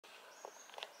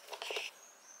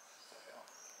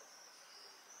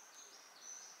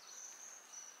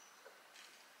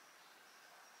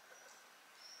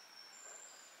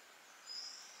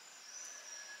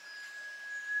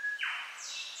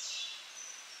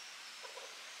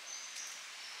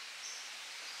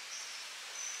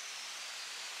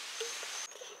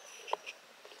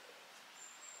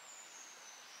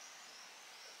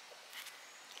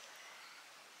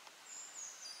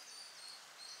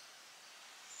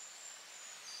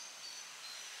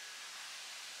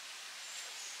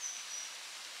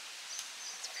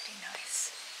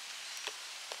Nice.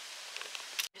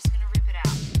 I'm just going to rip it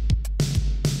out.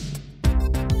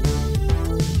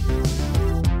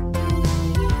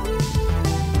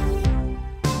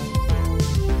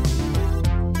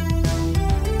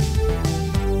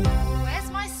 Where's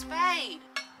my spade?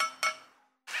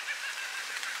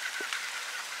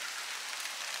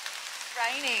 It's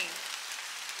raining.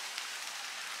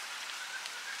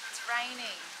 It's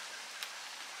raining.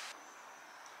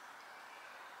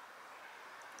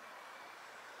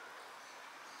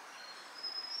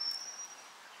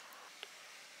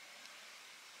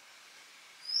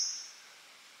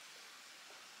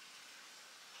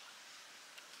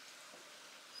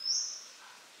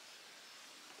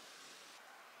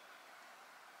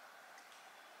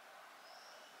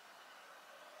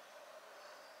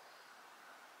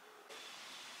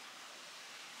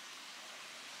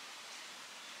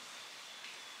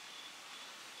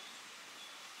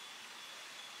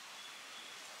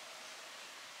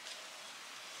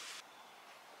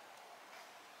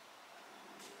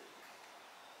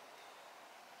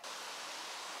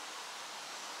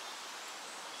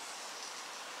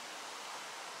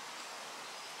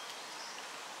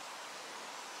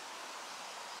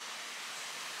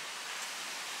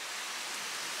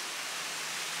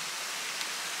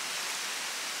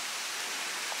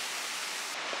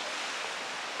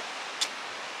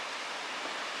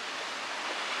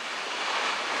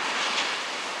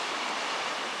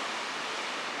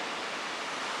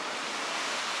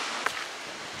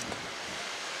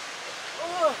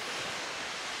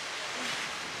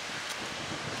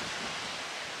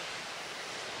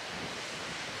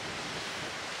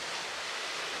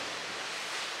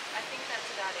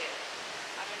 About it.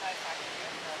 I don't know if I can do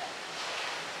it further.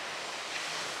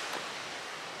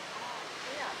 Oh,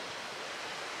 yeah.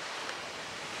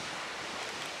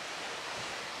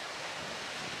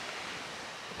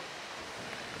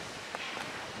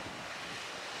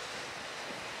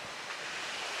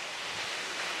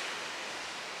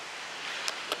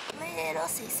 Little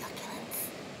sea succulents.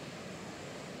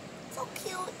 So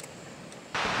cute.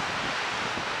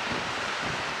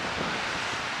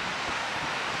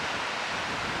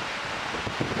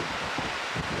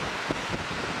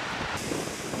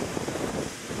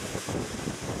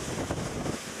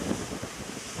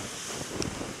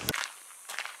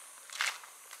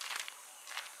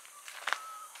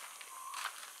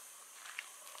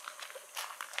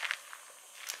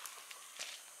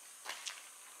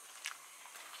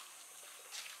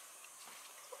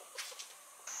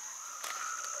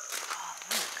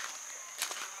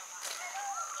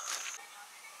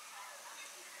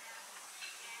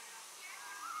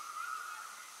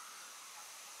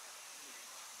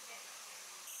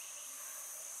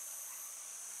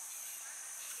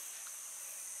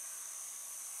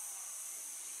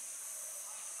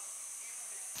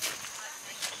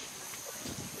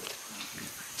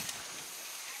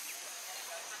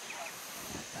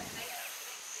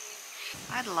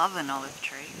 I'd love an olive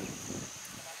tree.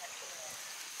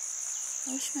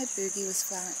 I wish my boogie was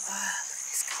flowering. Oh, look at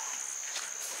this colour.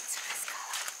 It's a nice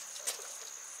colour.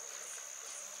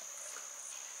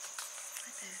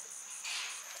 Right there.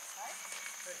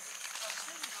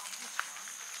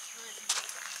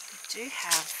 I do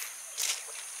have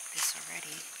this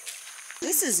already.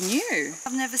 This is new.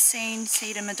 I've never seen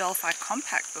Sedum adolphi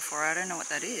compact before. I don't know what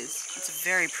that is. It's a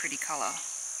very pretty colour.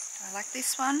 Do I like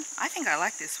this one? I think I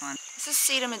like this one. This is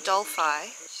Sedum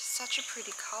adolphi. It's such a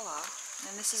pretty colour.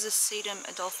 And this is a Sedum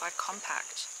adolphi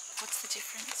compact. What's the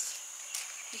difference?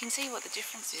 You can see what the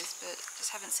difference is, but just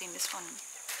haven't seen this one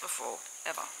before,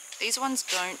 ever. These ones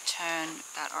don't turn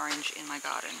that orange in my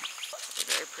garden.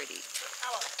 They're very pretty.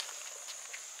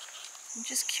 I'm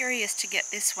just curious to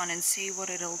get this one and see what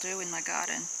it'll do in my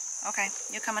garden. Okay,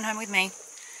 you're coming home with me.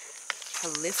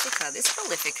 Prolifica. This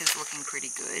Prolifica is looking pretty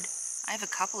good. I have a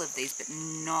couple of these, but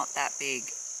not that big.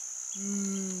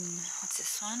 What's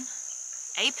this one?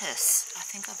 Apis. I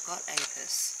think I've got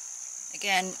Apis.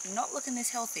 Again, not looking this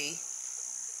healthy,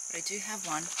 but I do have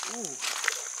one. Ooh.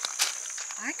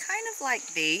 I kind of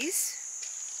like these,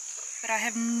 but I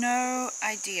have no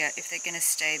idea if they're going to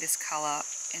stay this colour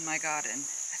in my garden.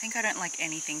 I think I don't like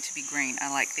anything to be green. I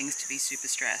like things to be super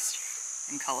stressed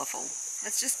and colourful.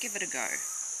 Let's just give it a go.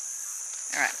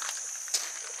 Alright.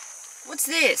 What's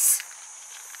this?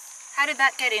 How did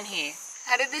that get in here?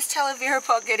 How did this aloe vera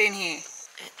pot get in here?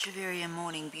 Echeveria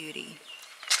Morning Beauty.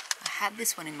 I had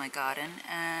this one in my garden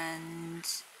and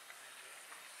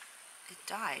it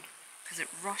died because it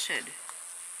rotted.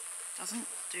 Doesn't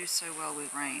do so well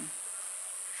with rain.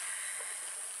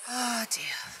 Oh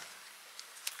dear.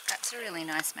 That's a really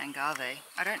nice mangave.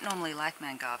 I don't normally like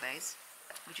mangaves.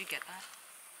 Would you get that?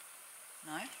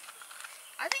 No?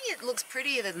 I think it looks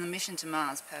prettier than the Mission to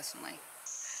Mars, personally.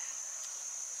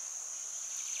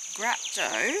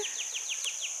 Grapto.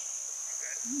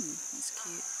 That's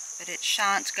cute. But it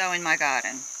shan't go in my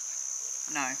garden.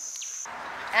 No.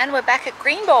 And we're back at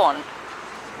Greenbourne.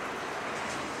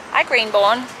 Hi,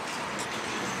 Greenbourne.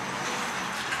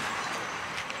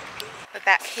 We're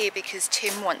back here because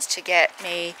Tim wants to get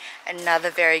me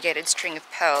another variegated string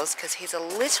of pearls because he's a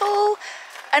little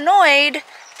annoyed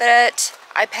that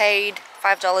I paid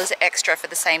 $5 extra for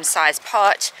the same size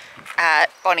pot at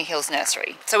Bonny Hills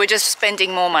Nursery. So we're just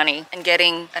spending more money and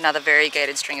getting another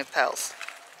variegated string of pearls.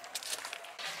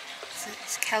 So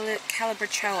it's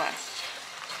Calabrachoa.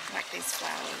 I like these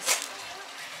flowers.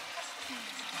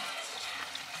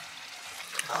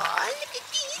 Oh, look at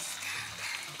this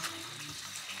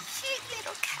cute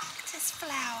little cactus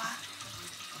flower.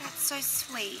 That's so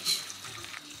sweet.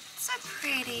 So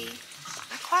pretty.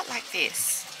 I quite like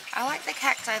this. I like the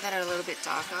cacti that are a little bit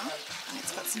darker, and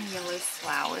it's got some yellow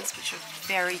flowers which are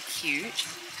very cute.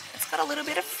 It's got a little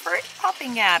bit of fruit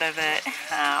popping out of it.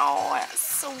 Oh, that's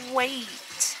sweet.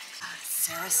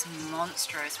 Ceres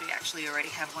monstros. We actually already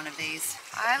have one of these.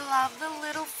 I love the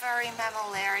little furry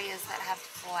mammillarias that have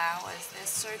flowers. They're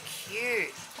so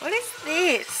cute. What is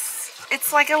this?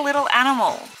 It's like a little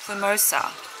animal. Formosa.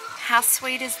 How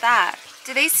sweet is that?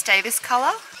 Do these stay this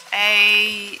color?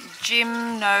 A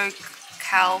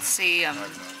gymnocalcium.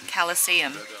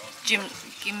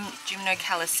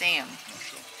 Gymnocalcium.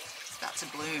 It's about to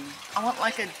bloom. I want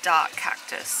like a dark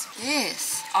cactus.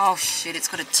 Yes. Oh shit, it's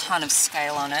got a ton of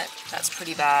scale on it. That's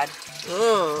pretty bad.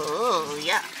 Oh,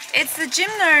 yeah. It's the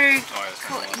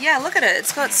yeah, look at it.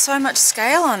 It's got so much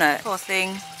scale on it. Poor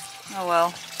thing. Oh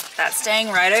well. That's staying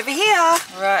right over here.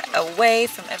 Right away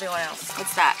from everyone else.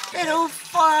 What's that? Little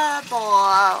fur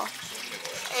ball.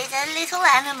 It's a little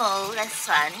animal, this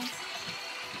one.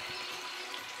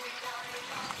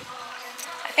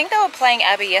 I think they were playing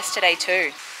Abby yesterday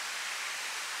too.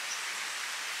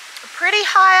 Pretty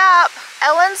high up,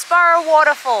 Ellensborough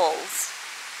Waterfalls.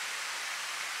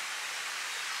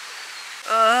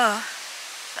 Ugh,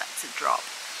 that's a drop.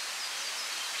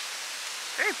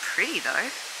 Very pretty though.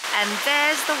 And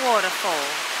there's the waterfall.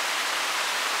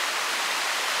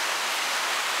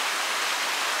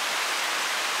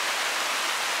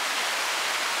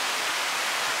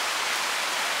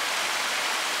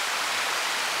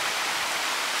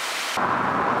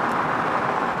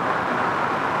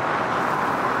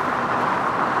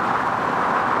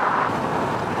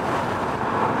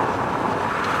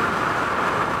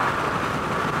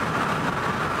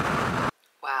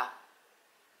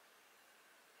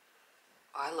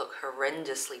 I look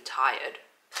horrendously tired.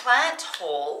 Plant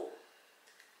haul,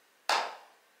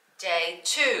 day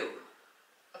 2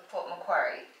 of Port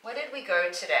Macquarie. Where did we go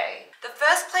today? The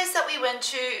first place that we went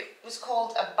to was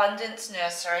called Abundance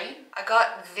Nursery. I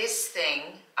got this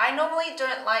thing. I normally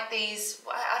don't like these.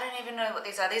 I don't even know what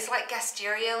these are. These are like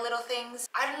Gasteria little things.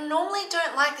 I normally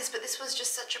don't like this, but this was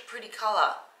just such a pretty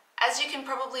color. As you can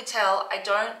probably tell, I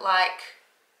don't like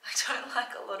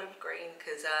a lot of green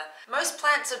because most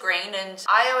plants are green and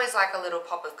I always like a little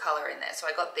pop of color in there. So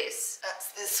I got this.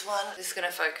 That's this one. This is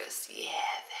gonna focus. Yeah,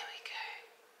 there we go.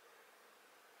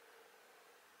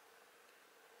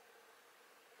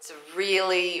 It's a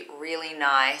really, really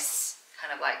nice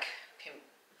kind of like pimp.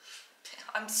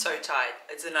 I'm so tired.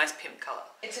 It's a nice pimp color.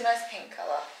 It's a nice pink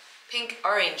color. Pink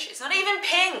orange. It's not even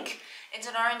pink. It's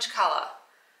an orange color.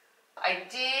 I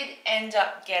did end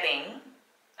up getting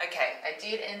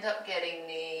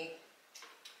the,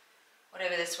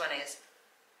 whatever this one is,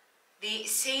 the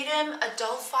Sedum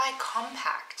adolphi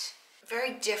compact.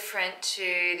 Very different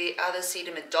to the other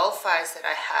Sedum adolphis that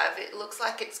I have. It looks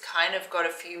like it's kind of got a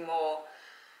few more,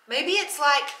 maybe it's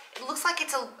like, it looks like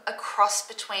it's a cross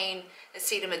between a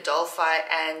Sedum adolphi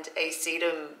and a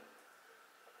Sedum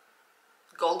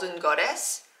golden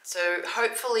goddess. So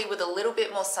hopefully with a little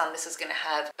bit more sun, this is going to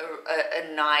have a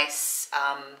nice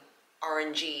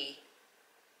orangey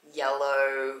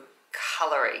yellow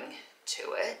coloring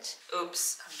to it.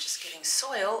 Oops, I'm just getting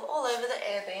soil all over the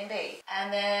Airbnb.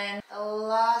 And then the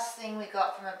last thing we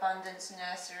got from Abundance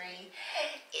Nursery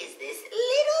is this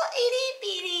little itty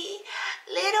bitty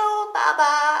little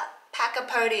Baba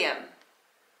Pachypodium,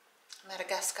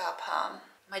 Madagascar palm.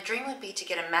 My dream would be to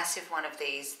get a massive one of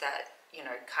these that, you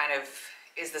know, kind of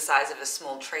is the size of a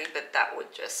small tree, but that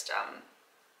would just,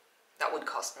 that would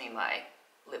cost me my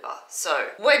liver. So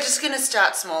we're just gonna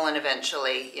start small, and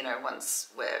eventually, you know, once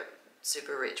we're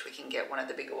super rich, we can get one of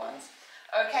the bigger ones.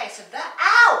 Okay, so that,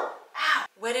 ow!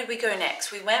 Where did we go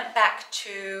next? We went back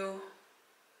to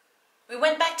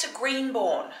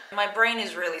Greenbourne. My brain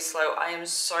is really slow. I am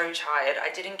so tired. I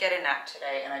didn't get a nap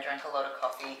today and I drank a lot of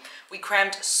coffee. We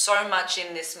crammed so much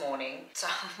in this morning, so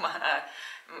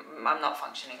I'm not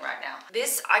functioning right now.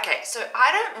 Okay, so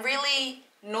I don't really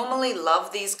normally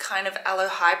love these kind of aloe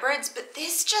hybrids, but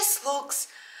this just looks,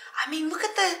 I mean, look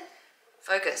at the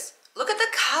focus. Look at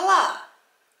the color.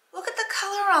 Look at the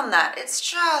color on that. It's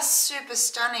just super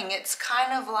stunning. It's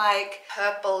kind of like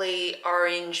purpley,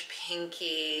 orange,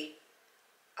 pinky.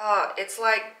 Oh, it's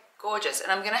like gorgeous.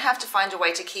 And I'm gonna have to find a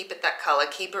way to keep it that color,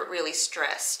 keep it really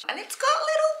stressed. And it's got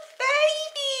little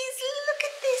babies. Look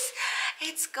at this.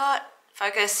 It's got,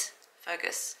 focus. You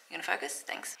gonna focus?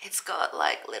 Thanks. It's got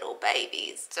like little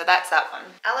babies. So that's that one.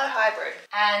 Aloe hybrid.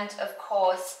 And of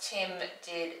course, Tim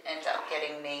did end up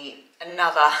getting me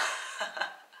another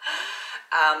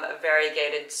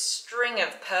variegated string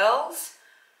of pearls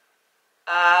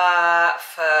for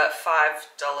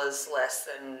 $5 less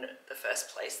than the first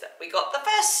place that we got the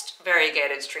first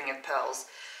variegated string of pearls.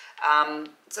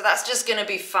 So that's just gonna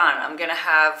be fun. I'm gonna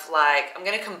have I'm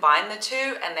gonna combine the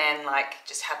two and then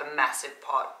just have a massive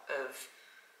pot of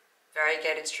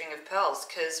variegated string of pearls,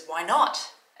 because why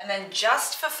not? And then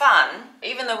just for fun,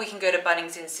 even though we can go to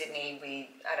Bunnings in Sydney,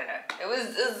 I don't know, it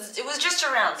was just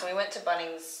around, so we went to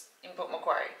Bunnings in Port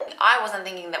Macquarie. I wasn't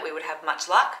thinking that we would have much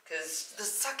luck, because the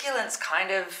succulents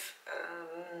kind of,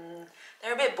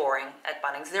 they're a bit boring at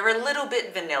Bunnings. They're a little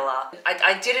bit vanilla.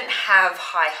 I didn't have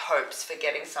high hopes for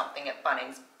getting something at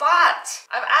Bunnings, but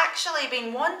I've actually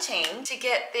been wanting to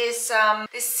get this,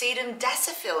 this Sedum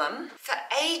dasyphyllum for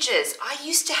ages. I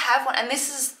used to have one, and this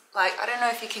is I don't know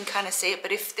if you can kind of see it,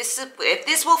 but if this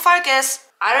will focus,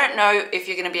 I don't know if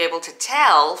you're going to be able to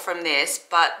tell from this,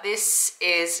 but this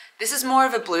is more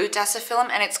of a blue dasyphyllum,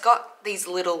 and it's got these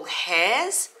little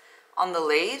hairs on the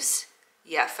leaves.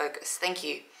 Yeah, focus. Thank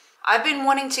you. I've been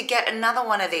wanting to get another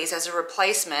one of these as a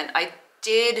replacement. I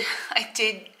did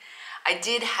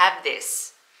have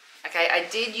this. Okay, I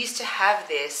did used to have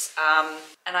this,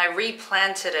 and I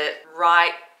replanted it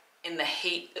right in the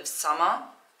heat of summer,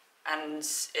 and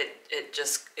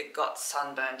it got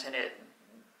sunburnt and it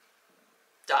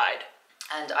died.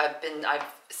 And I've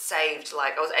saved,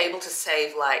 I was able to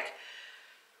save like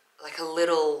a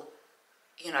little,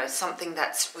 you know, something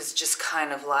that was just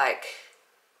kind of like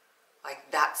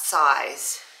that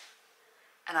size,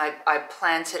 and I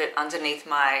planted it underneath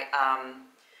my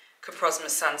Coprosma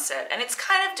Sunset, and it's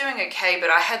kind of doing okay,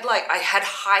 but I had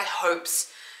high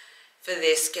hopes for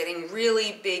this getting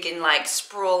really big and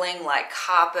sprawling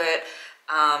carpet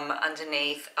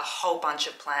underneath a whole bunch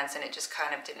of plants, and it just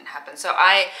kind of didn't happen. So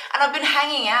I've been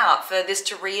hanging out for this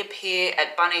to reappear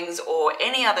at Bunnings or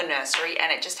any other nursery,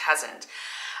 and it just hasn't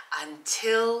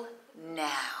until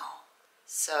now.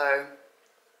 So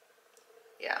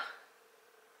yeah,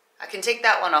 I can tick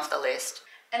that one off the list.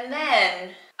 And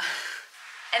then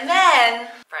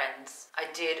friends, I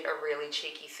did a really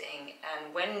cheeky thing,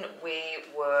 and when we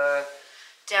were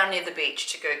down near the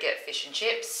beach to go get fish and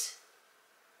chips,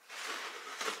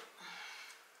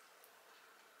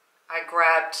 I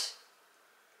grabbed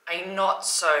a not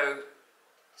so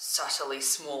subtly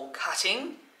small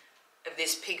cutting of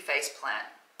this pig face plant.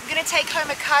 I'm gonna take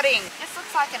home a cutting. This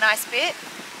looks like a nice bit.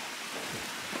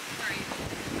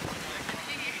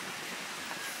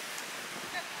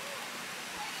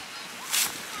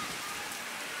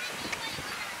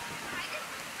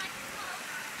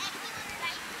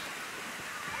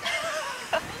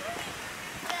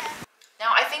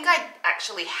 Now I think I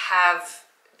actually have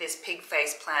this pig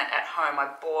face plant at home. I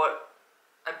bought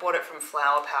it from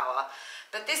Flower Power,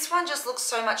 but this one just looks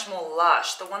so much more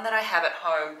lush. The one that I have at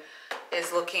home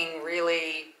is looking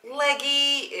really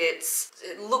leggy. It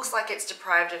looks like it's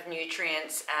deprived of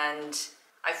nutrients, and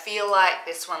I feel like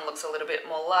this one looks a little bit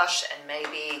more lush, and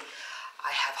maybe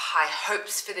I have high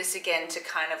hopes for this again to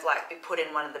kind of be put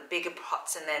in one of the bigger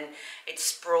pots, and then it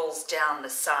sprawls down the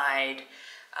side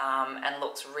and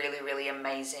looks really, really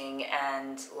amazing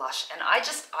and lush. And I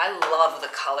love the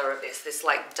color of this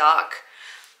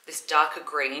darker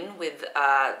green with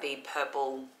the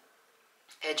purple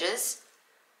edges.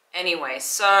 Anyway,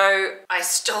 so I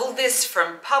stole this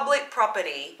from public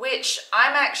property, which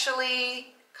I'm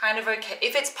actually kind of okay.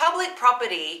 If it's public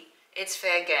property, it's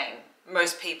fair game,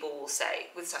 most people will say,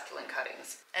 with succulent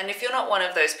cuttings. And if you're not one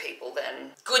of those people,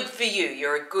 then good for you,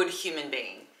 you're a good human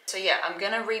being. So yeah, I'm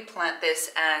gonna replant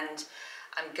this, and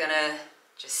I'm gonna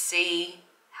Just see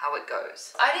how it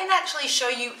goes. I didn't actually show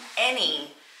you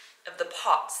any of the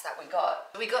pots that we got.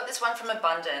 We got this one from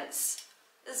Abundance.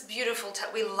 This beautiful,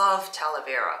 we love Aloe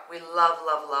vera. We love,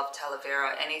 love, love Aloe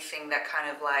vera. Anything that kind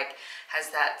of like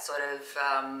has that sort of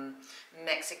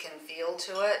Mexican feel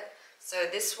to it. So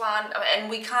this one, and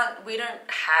we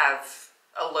don't have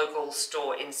a local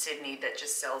store in Sydney that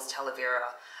just sells Aloe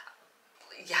vera.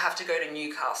 You have to go to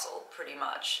Newcastle pretty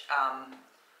much.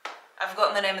 I've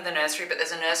forgotten the name of the nursery, but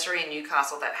there's a nursery in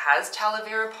Newcastle that has Aloe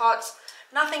vera pots.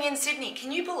 Nothing in Sydney.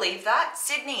 Can you believe that?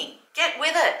 Sydney, get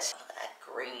with it. Look at that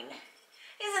green.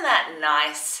 Isn't that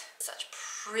nice? Such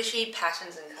pretty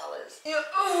patterns and colors. Yeah,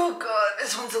 oh God,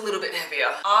 this one's a little bit heavier.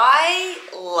 I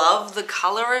love the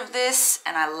color of this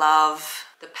and I love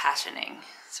the patterning.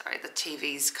 Sorry, the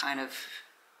TV's kind of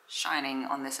shining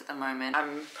on this at the moment.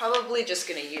 I'm probably just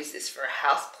gonna use this for a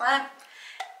house plant.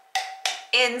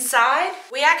 Inside,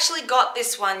 we actually got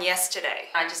this one yesterday.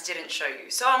 I just didn't show you,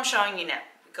 so I'm showing you now.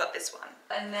 We got this one.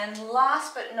 And then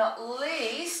last but not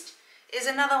least is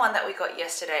another one that we got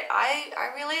yesterday.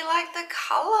 I really like the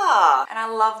color and I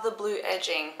love the blue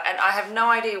edging. And I have no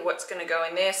idea what's gonna go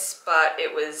in this, but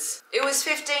it was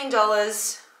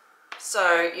 $15.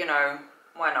 So, you know,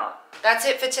 why not? That's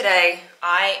it for today.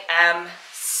 I am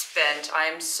spent. I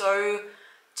am so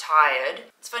tired.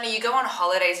 It's funny, you go on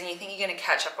holidays and you think you're going to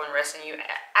catch up on rest and you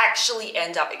actually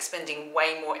end up expending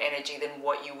way more energy than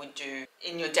what you would do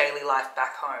in your daily life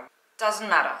back home. Doesn't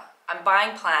matter. I'm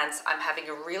buying plants. I'm having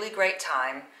a really great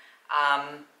time.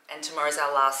 And tomorrow's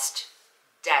our last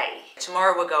day.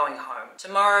 Tomorrow we're going home.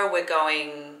 Tomorrow we're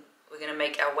going to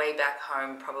make our way back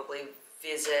home, probably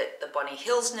visit the Bonny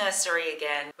Hills nursery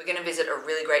again. We're going to visit a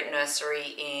really great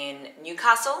nursery in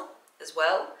Newcastle as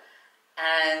well.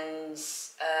 And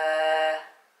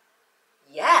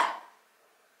yeah,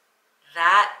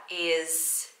 that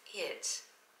is it.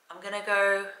 I'm gonna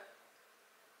go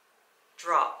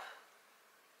drop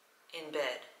in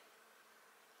bed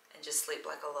and just sleep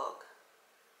like a log.